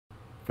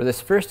For this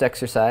first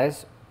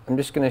exercise, I'm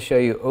just going to show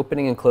you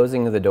opening and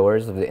closing of the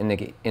doors of the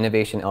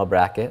In-Ovation L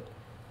bracket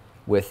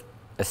with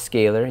a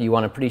scaler. You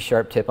want a pretty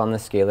sharp tip on the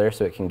scaler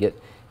so it can get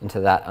into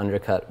that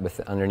undercut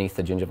underneath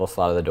the gingival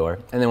slot of the door.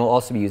 And then we'll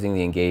also be using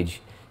the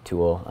engage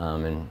tool,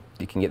 and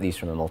you can get these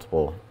from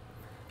multiple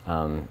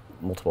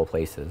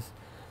places.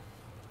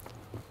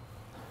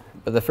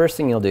 But the first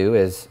thing you'll do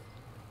is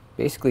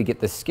basically get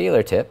the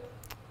scaler tip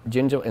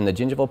in the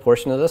gingival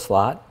portion of the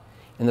slot,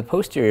 and the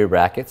posterior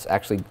brackets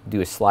actually do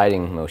a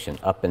sliding motion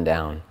up and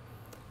down.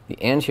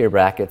 The anterior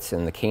brackets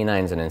and the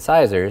canines and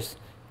incisors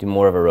do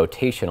more of a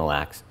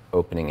rotational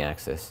opening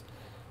axis.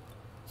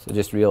 So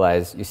just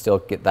realize you still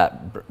get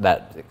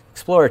that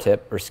explorer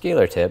tip or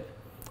scaler tip,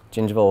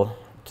 gingival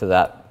to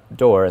that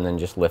door, and then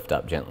just lift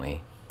up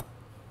gently.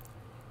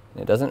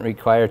 And it doesn't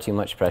require too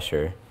much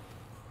pressure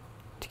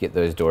to get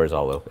those doors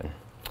all open.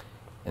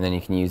 And then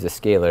you can use the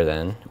scaler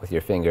then with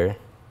your finger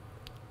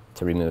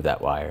to remove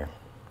that wire.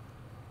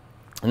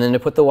 And then to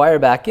put the wire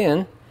back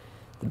in,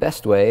 the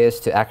best way is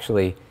to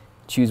actually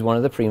choose one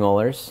of the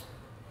premolars,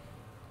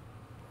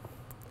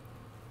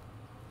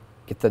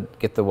 get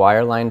the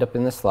wire lined up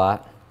in the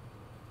slot,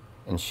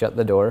 and shut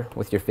the door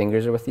with your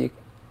fingers or with the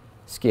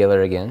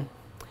scaler again.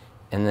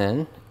 And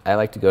then I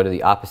like to go to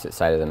the opposite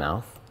side of the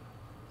mouth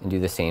and do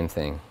the same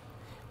thing.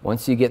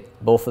 Once you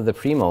get both of the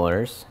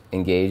premolars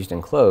engaged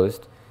and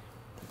closed,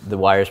 the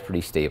wire is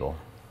pretty stable.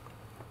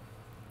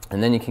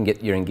 And then you can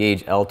get your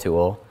Engage L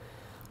tool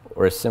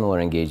or a similar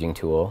engaging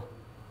tool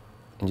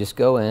and just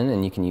go in,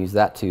 and you can use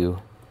that to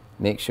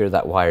make sure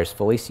that wire is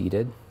fully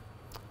seated,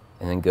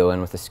 and then go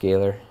in with the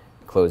scaler,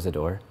 close the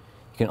door.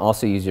 You can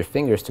also use your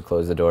fingers to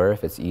close the door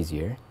if it's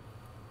easier.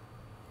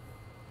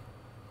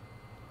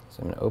 So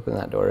I'm going to open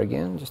that door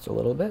again just a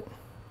little bit.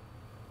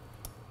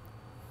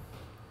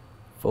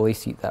 Fully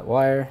seat that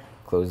wire,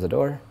 close the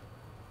door.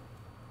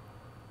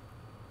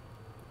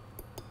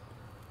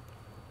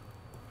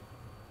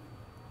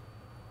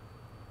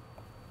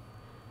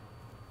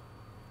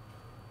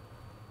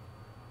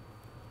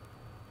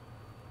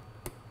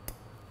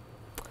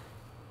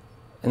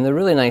 And the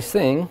really nice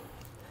thing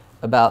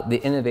about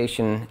the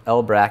In-Ovation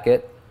L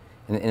bracket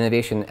and the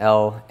In-Ovation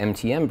L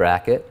MTM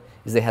bracket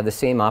is they have the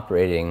same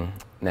operating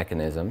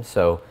mechanism.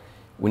 So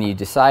when you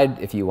decide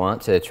if you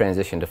want to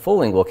transition to full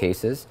lingual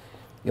cases,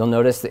 you'll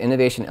notice the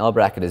In-Ovation L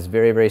bracket is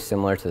very, very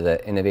similar to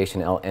the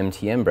In-Ovation L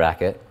MTM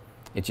bracket.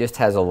 It just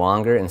has a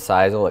longer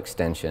incisal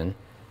extension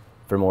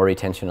for more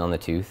retention on the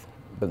tooth,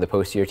 but the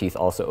posterior teeth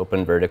also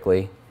open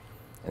vertically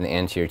and the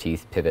anterior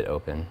teeth pivot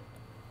open.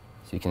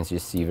 So you can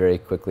just see very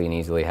quickly and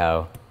easily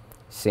how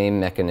same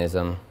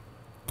mechanism,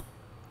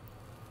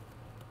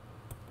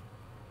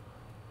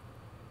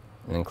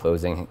 and then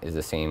closing is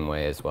the same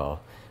way as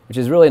well, which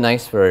is really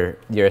nice for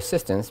your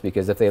assistants,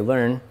 because if they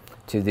learn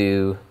to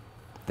do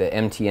the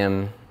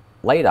MTM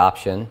light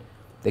option,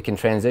 they can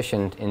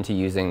transition into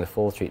using the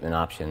full treatment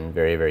option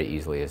very, very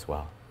easily as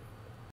well.